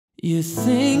You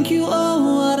think you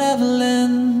own whatever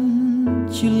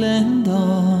land you land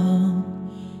on.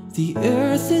 The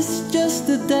earth is just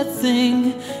a dead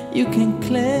thing you can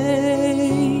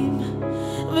claim.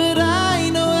 But I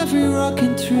know every rock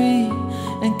and tree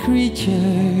and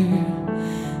creature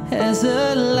has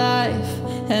a life,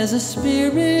 has a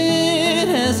spirit,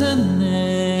 has a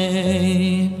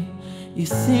name. You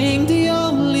think the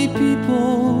only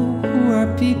people who are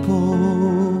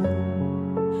people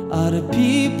are the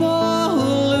people who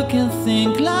look and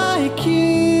think like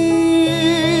you.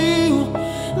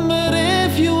 But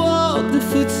if you walk the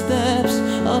footsteps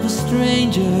of a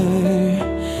stranger,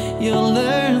 you'll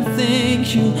learn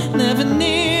things you never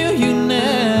knew, you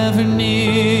never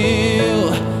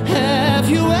knew. Have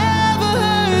you ever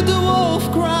heard the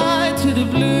wolf cry to the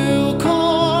blue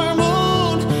corn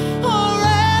moon, or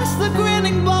asked the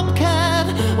grinning bobcat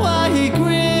why he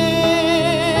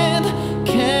grinned?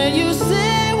 Can you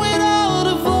sing with all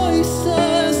the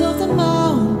voices of the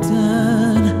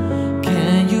mountain?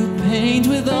 Can you paint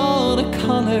with all the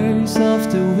colors of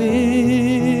the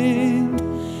wind?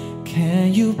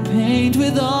 Can you paint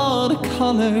with all the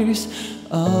colors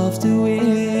of the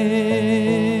wind?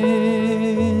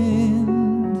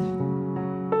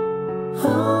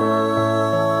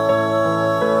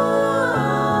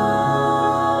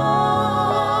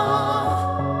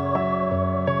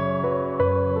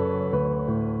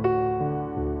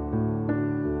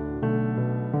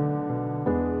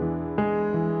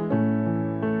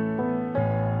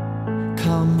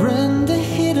 Come run the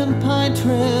hidden pine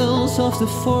trails of the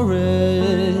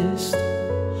forest.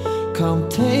 Come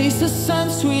taste the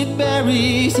sun-sweet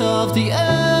berries of the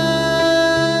earth.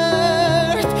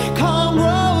 Come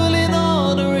roll in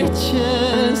all the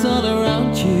riches all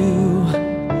around you,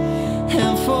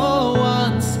 and for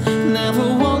once never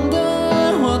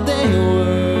wonder what they're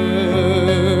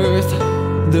worth.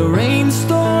 The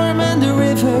rainstorm and the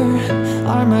river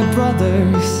are my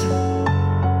brothers.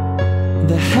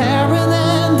 The heron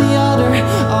and the otter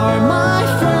are my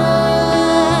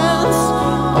friends.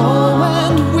 Oh,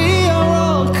 and we are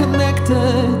all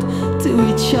connected to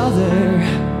each other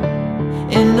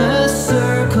in a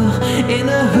circle, in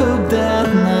a hoop that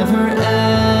never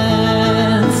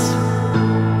ends.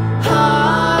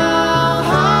 How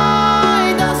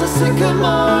high does a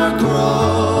sycamore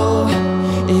grow?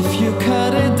 If you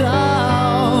cut it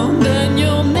down, then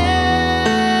you'll never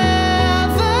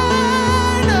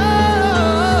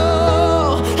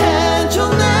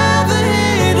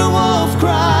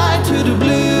the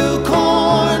blue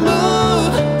corn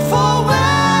moon. For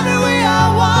whether we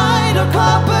are white or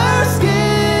copper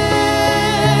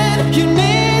skin, you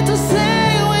need to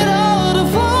sing with all the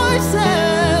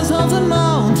voices of the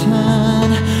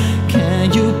mountain.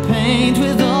 Can you paint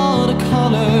with all the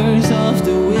colors of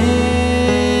the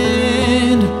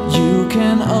wind? You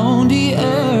can own the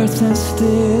earth and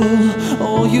still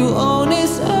all you own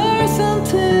is earth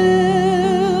until